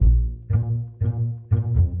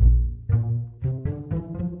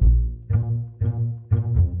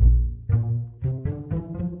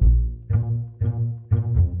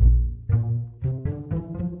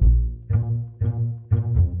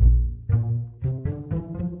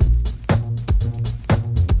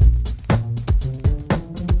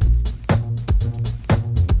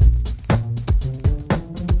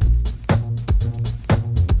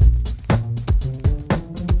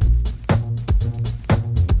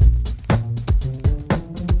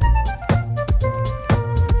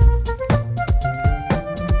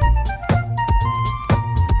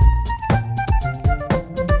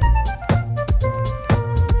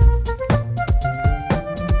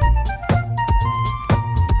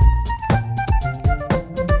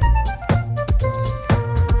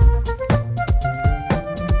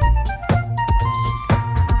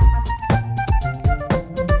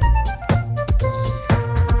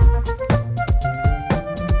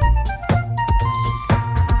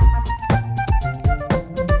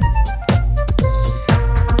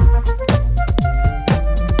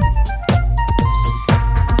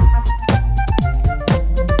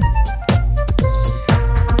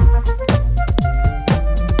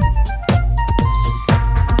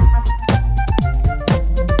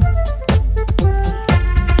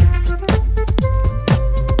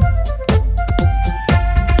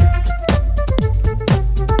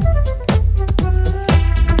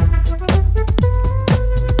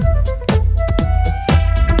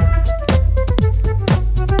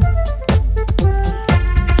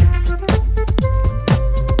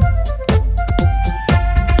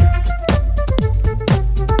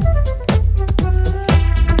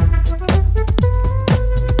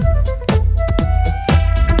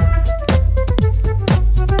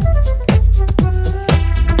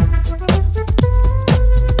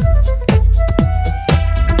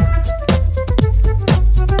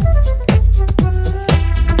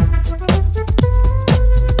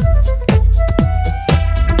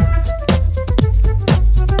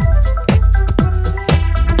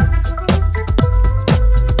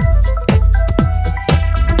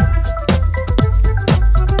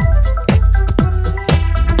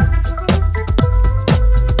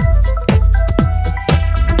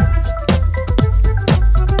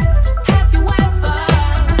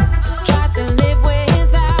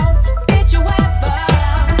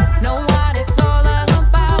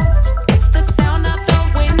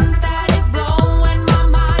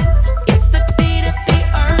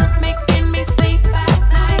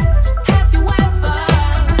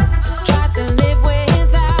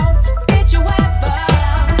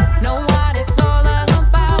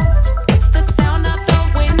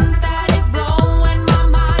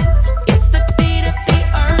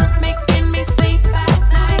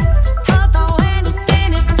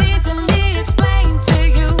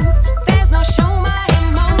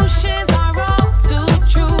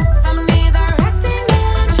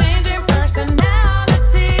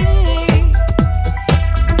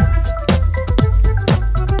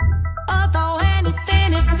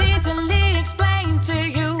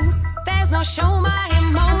no show, my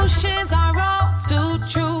emotions are all too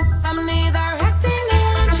true. I'm neither acting nor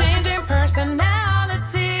I'm changing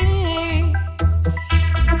personality.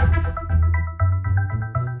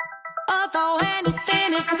 Although anything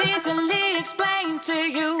is easily explained to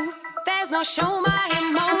you, there's no show, my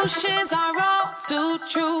emotions are all too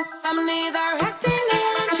true. I'm neither acting nor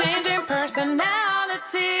I'm changing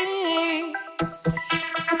personality.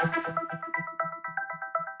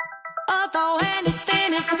 Although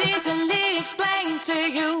anything is easily explained to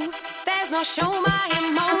you, there's no show, my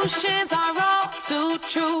emotions are all too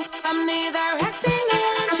true. I'm neither acting nor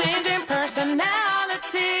I'm changing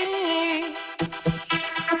personality.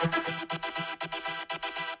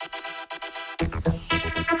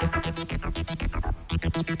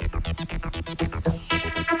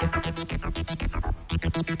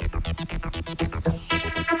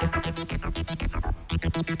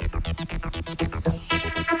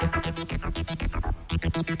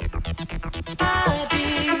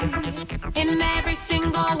 In every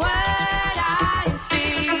single word I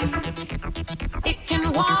speak, it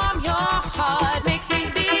can warm your heart, makes me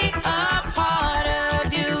be a part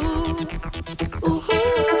of you. Ooh,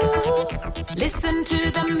 listen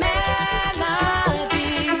to the melody.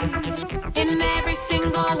 In every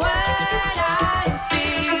single word I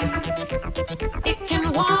speak, it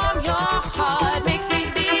can warm your heart, makes me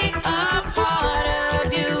be a part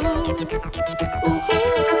of you.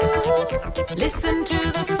 Ooh, listen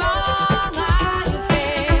to the song.